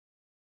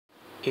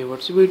Hey,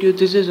 what's the video?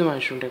 This is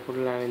Marshmallow,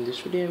 and in this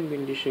video I'm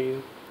going to show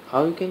you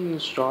how you can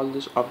install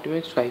this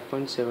Optimax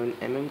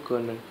 5.7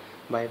 kernel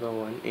by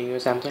 1 in your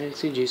Samsung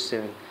Galaxy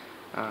G7,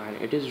 and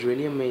it is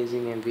really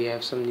amazing and we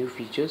have some new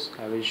features.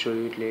 I will show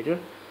you it later.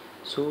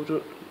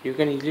 You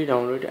can easily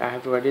download it. I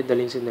have provided the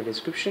links in the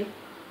description.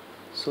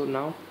 So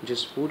now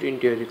just boot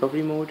into your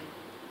recovery mode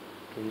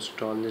to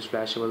install this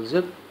flashable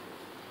zip.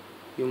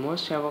 You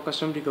must have a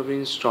custom recovery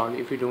installed.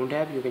 If you don't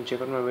have, you can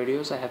check out my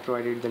videos. I have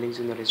provided the links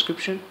in the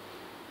description.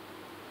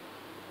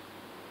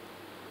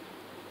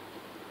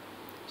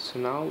 So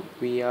now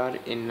we are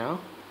in a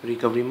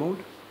recovery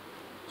mode.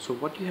 So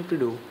what you have to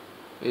do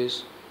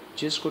is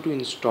just go to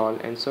install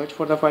and search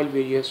for the file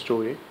where you have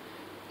stored it.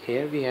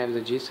 Here we have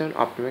the G7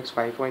 Optimax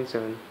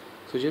 5.7.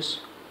 So just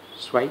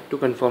swipe to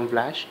confirm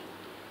flash,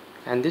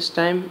 and this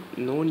time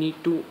no need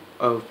to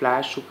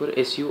flash Super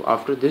SU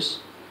after this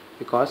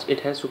because it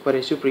has Super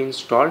SU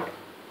pre-installed.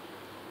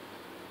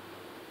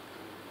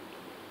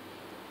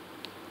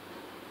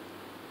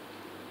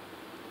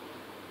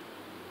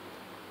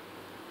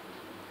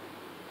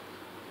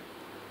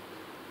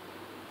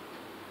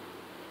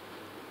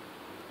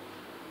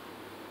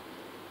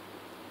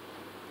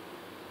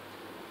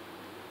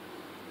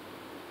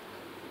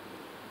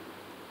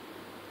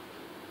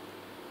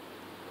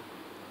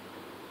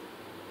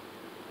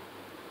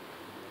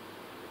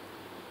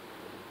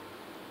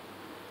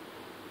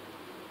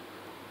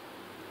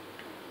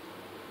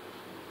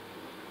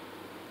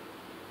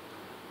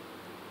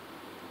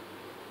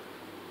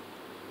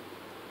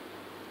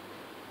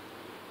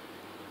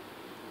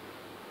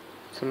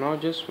 So now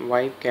just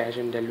wipe cache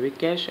and delete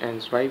cache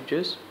and swipe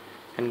just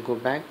and go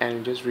back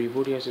and just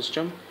reboot your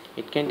system.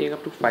 It can take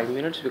up to 5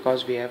 minutes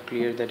because we have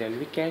cleared the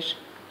delete cache,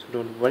 so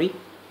don't worry.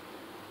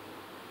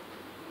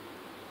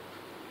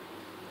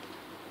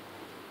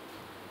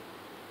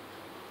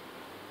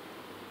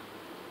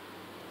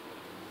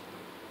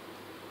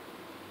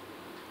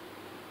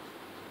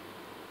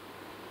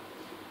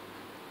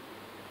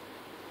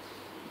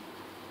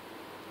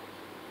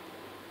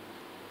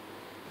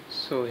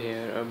 So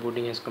here our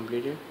booting has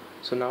completed.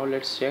 So now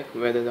let's check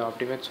whether the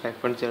Optimax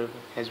 5.0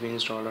 has been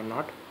installed or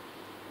not.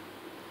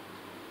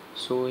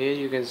 So here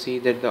you can see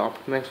that the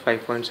Optimax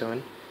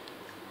 5.7,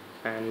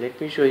 and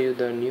let me show you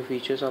the new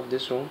features of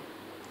this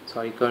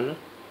kernel.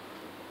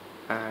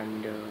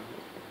 And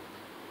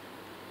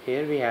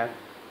here we have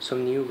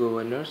some new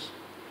governors.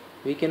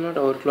 We cannot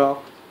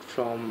overclock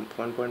from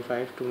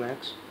 1.5 to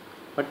max,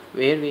 but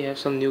here we have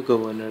some new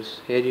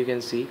governors. Here you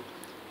can see,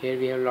 here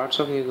we have lots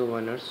of new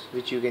governors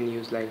which you can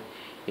use, like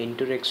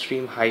Inter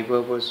Extreme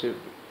Hyper Perceived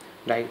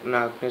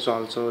Darkness,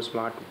 also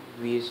Smart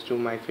VS2,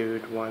 my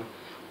favorite one,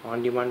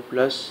 On Demand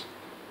Plus.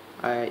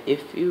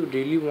 If you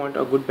really want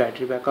a good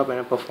battery backup and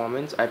a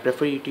performance, I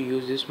prefer you to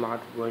use this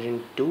Smart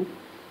version 2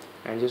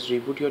 and just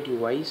reboot your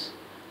device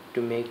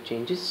to make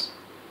changes,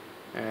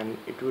 and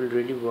it will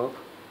really work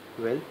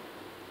well.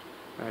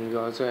 And we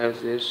also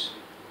have this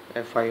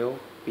FIO,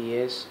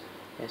 PS,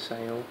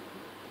 SIO.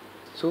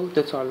 So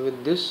that's all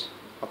with this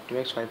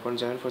Optimax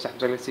 5.7 for Samsung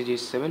Galaxy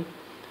G7.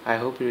 I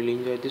hope you really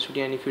enjoyed this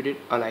video, and if you did,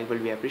 a like will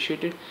be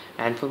appreciated.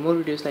 And for more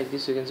videos like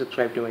this, you can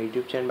subscribe to my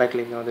YouTube channel by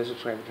clicking on the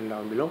subscribe button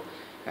down below.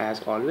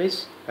 As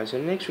always, I'll see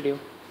you in the next video.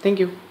 Thank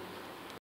you.